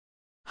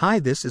Hi,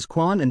 this is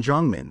Quan and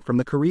Jongmin from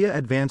the Korea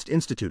Advanced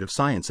Institute of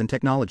Science and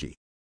Technology.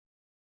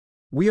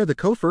 We are the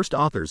co-first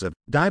authors of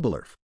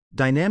DyBluRF,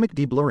 Dynamic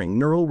Deblurring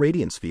Neural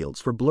Radiance Fields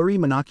for Blurry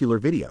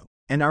Monocular Video,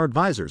 and our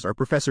advisors are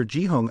Professor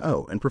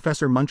Jihyong and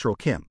Professor Munchurl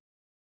Kim.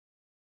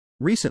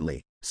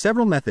 Recently,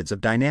 several methods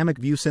of dynamic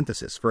view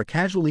synthesis for a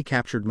casually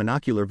captured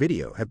monocular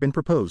video have been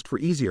proposed for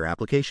easier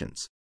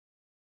applications.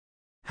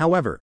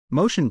 However,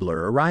 motion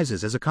blur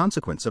arises as a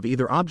consequence of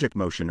either object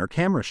motion or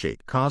camera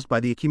shake caused by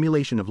the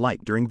accumulation of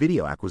light during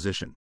video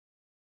acquisition.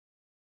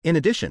 In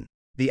addition,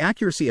 the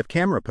accuracy of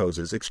camera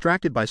poses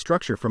extracted by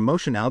structure from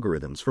motion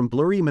algorithms from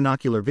blurry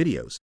monocular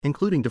videos,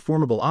 including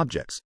deformable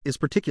objects, is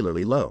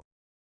particularly low.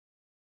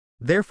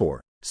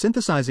 Therefore,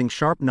 synthesizing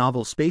sharp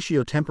novel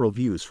spatio-temporal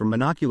views from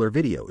monocular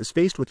video is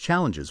faced with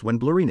challenges when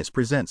blurriness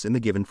presents in the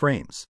given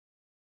frames.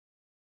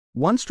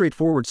 One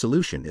straightforward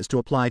solution is to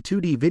apply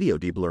 2D video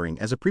deblurring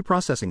as a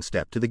preprocessing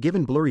step to the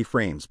given blurry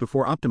frames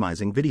before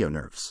optimizing video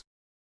nerfs.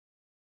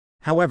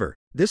 However,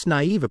 this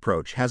naive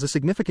approach has a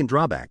significant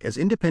drawback as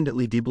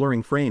independently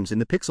deblurring frames in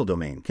the pixel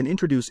domain can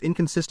introduce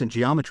inconsistent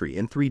geometry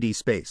in 3D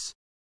space.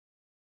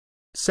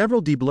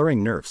 Several deblurring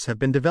nerfs have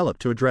been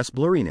developed to address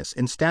blurriness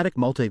in static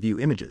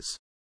multi-view images.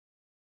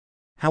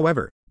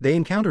 However, they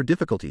encounter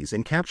difficulties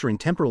in capturing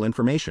temporal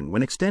information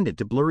when extended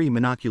to blurry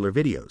monocular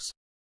videos.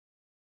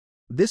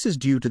 This is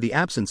due to the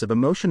absence of a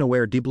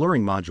motion-aware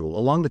deblurring module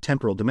along the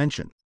temporal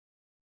dimension.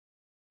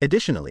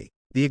 Additionally,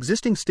 the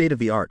existing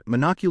state-of-the-art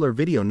monocular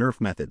video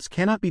nerf methods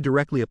cannot be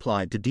directly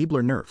applied to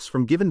deblur nerfs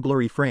from given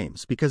blurry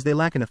frames because they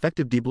lack an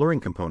effective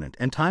deblurring component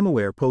and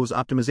time-aware pose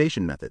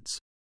optimization methods.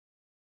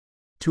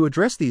 To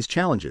address these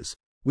challenges,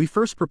 we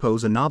first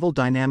propose a novel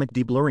dynamic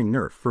deblurring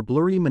nerf for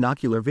blurry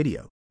monocular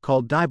video,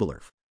 called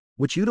DyBluRF,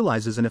 which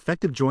utilizes an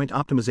effective joint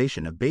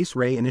optimization of base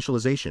ray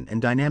initialization and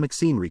dynamic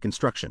scene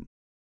reconstruction.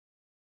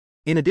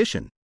 In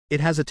addition, it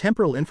has a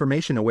temporal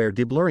information-aware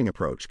deblurring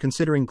approach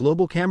considering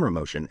global camera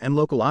motion and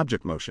local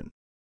object motion.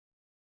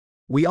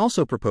 We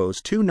also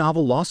propose two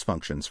novel loss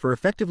functions for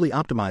effectively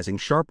optimizing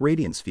sharp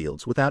radiance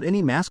fields without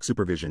any mask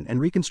supervision and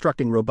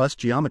reconstructing robust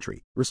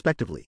geometry,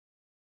 respectively.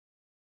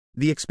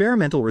 The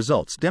experimental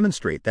results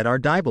demonstrate that our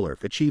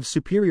DyBluRF achieves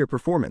superior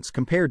performance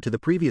compared to the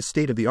previous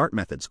state-of-the-art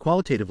methods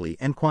qualitatively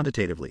and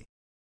quantitatively.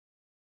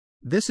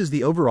 This is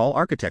the overall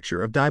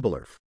architecture of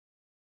DyBluRF.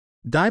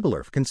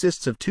 DyBluRF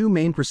consists of two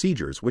main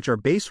procedures which are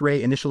base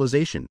ray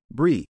initialization,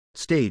 BRI,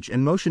 stage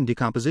and motion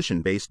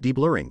decomposition-based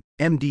deblurring,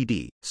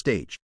 MDD,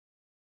 stage.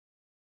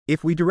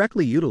 If we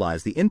directly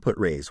utilize the input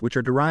rays which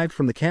are derived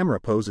from the camera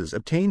poses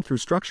obtained through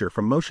structure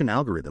from motion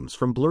algorithms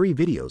from blurry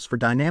videos for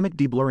dynamic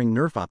deblurring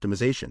nerf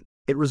optimization,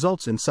 it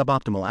results in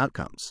suboptimal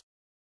outcomes.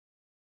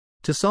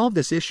 To solve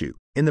this issue,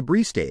 in the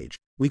BRI stage,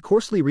 we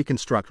coarsely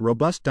reconstruct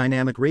robust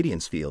dynamic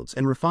radiance fields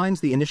and refines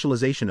the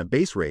initialization of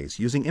base rays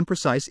using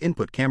imprecise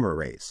input camera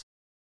rays.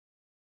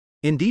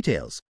 In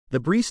details, the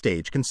BRI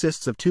stage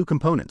consists of two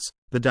components,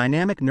 the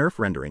dynamic nerf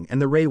rendering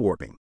and the ray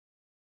warping.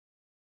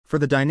 For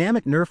the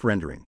dynamic nerf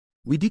rendering,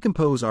 we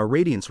decompose our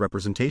radiance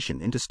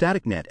representation into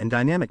static net and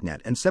dynamic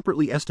net and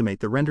separately estimate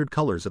the rendered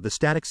colors of the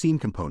static scene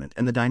component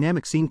and the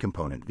dynamic scene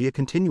component via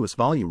continuous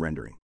volume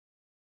rendering.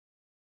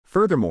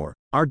 Furthermore,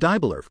 our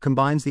DyBluRF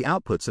combines the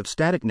outputs of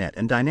static net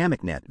and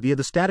dynamic net via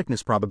the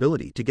staticness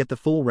probability to get the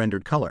full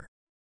rendered color.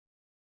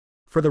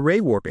 For the ray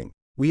warping,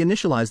 we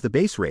initialize the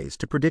base rays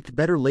to predict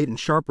better latent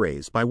sharp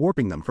rays by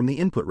warping them from the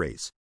input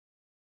rays.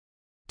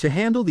 To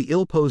handle the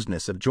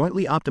ill-posedness of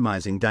jointly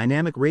optimizing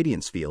dynamic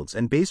radiance fields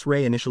and base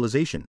ray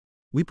initialization,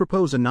 we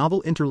propose a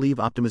novel interleave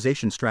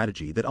optimization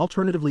strategy that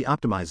alternatively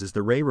optimizes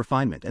the ray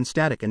refinement and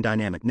static and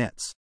dynamic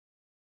nets.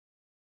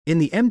 In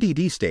the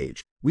MDD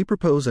stage, we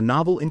propose a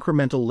novel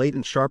incremental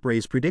latent sharp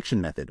rays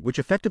prediction method which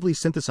effectively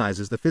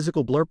synthesizes the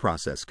physical blur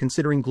process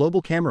considering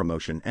global camera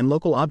motion and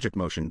local object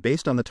motion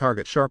based on the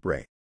target sharp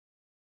ray.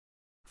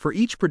 For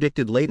each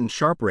predicted latent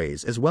sharp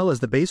rays as well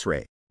as the base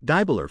ray,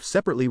 DyBluRF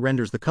separately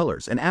renders the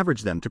colors and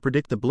averages them to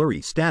predict the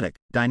blurry, static,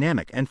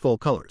 dynamic and full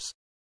colors.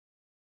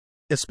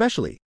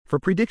 Especially, for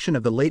prediction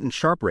of the latent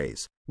sharp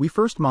rays, we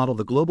first model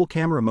the global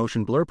camera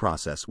motion blur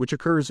process which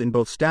occurs in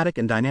both static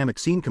and dynamic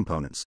scene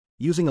components,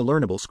 using a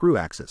learnable screw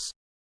axis.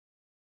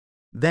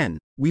 Then,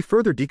 we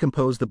further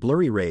decompose the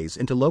blurry rays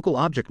into local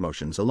object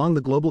motions along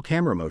the global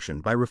camera motion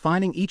by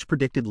refining each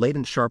predicted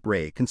latent sharp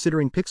ray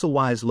considering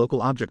pixel-wise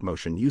local object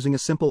motion using a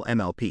simple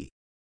MLP.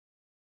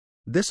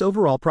 This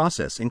overall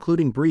process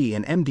including BRI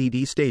and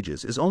MDD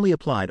stages is only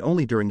applied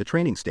during the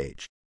training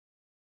stage.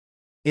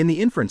 In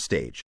the inference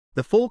stage,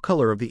 the full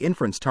color of the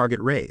inference target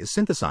ray is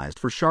synthesized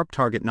for sharp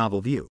target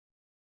novel view.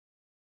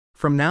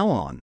 From now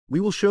on, we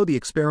will show the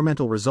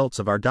experimental results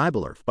of our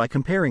DyBluRF by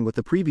comparing with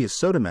the previous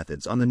SOTA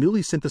methods on the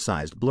newly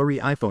synthesized blurry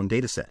iPhone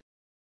dataset.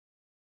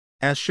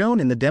 As shown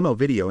in the demo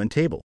video and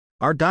table,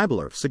 our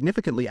DyBluRF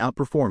significantly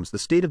outperforms the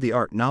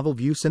state-of-the-art novel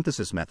view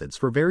synthesis methods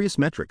for various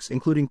metrics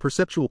including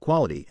perceptual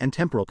quality and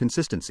temporal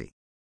consistency.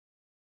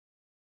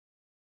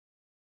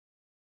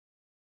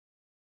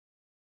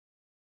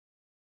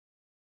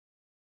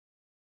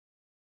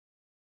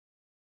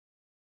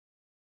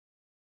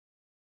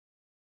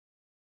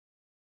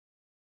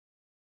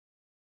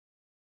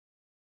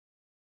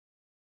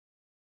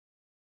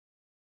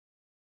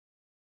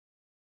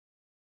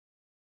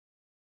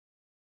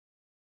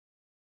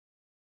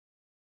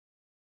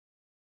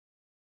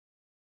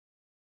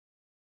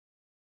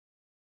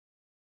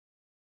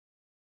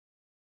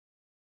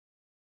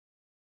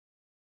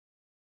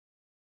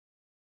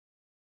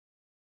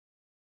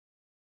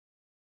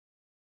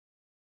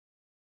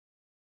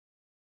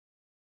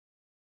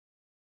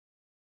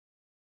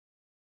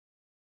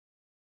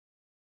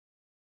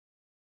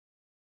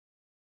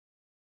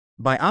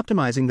 By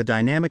optimizing the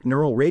dynamic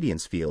neural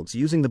radiance fields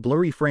using the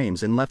blurry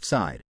frames in left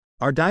side,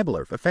 our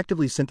DyBluRF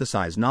effectively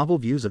synthesized novel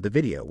views of the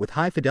video with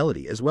high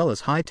fidelity as well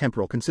as high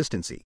temporal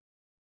consistency.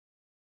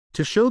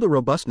 To show the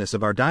robustness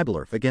of our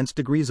DyBluRF against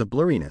degrees of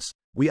blurriness,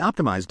 we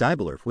optimized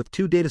DyBluRF with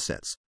two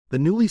datasets, the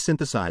newly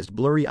synthesized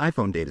blurry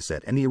iPhone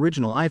dataset and the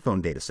original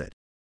iPhone dataset.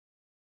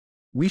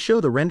 We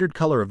show the rendered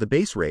color of the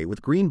base ray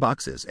with green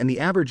boxes and the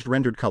averaged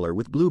rendered color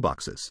with blue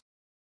boxes.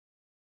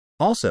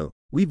 Also,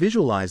 we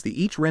visualize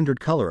the each rendered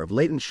color of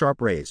latent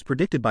sharp rays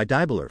predicted by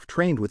DyBluRF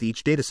trained with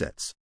each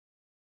datasets.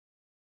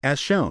 As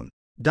shown,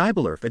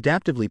 DyBluRF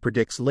adaptively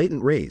predicts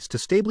latent rays to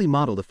stably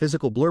model the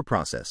physical blur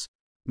process,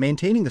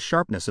 maintaining the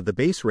sharpness of the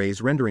base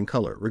ray's rendering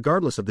color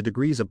regardless of the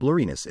degrees of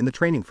blurriness in the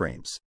training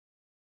frames.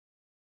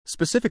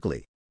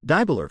 Specifically,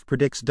 DyBluRF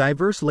predicts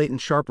diverse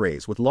latent sharp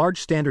rays with large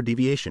standard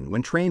deviation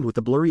when trained with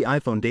the blurry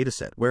iPhone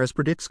dataset, whereas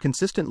predicts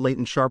consistent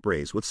latent sharp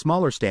rays with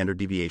smaller standard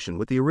deviation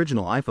with the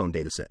original iPhone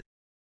dataset.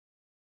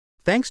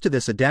 Thanks to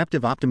this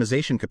adaptive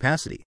optimization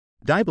capacity,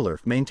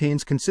 DyBluRF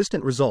maintains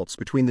consistent results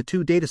between the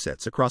two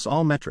datasets across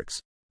all metrics,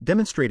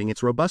 demonstrating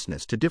its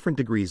robustness to different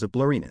degrees of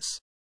blurriness.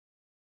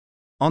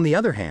 On the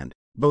other hand,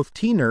 both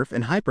T-NeRF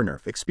and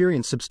HyperNeRF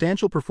experience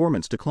substantial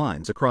performance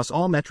declines across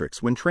all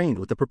metrics when trained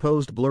with the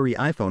proposed blurry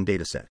iPhone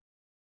dataset.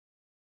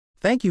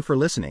 Thank you for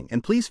listening,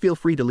 and please feel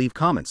free to leave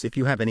comments if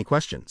you have any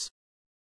questions.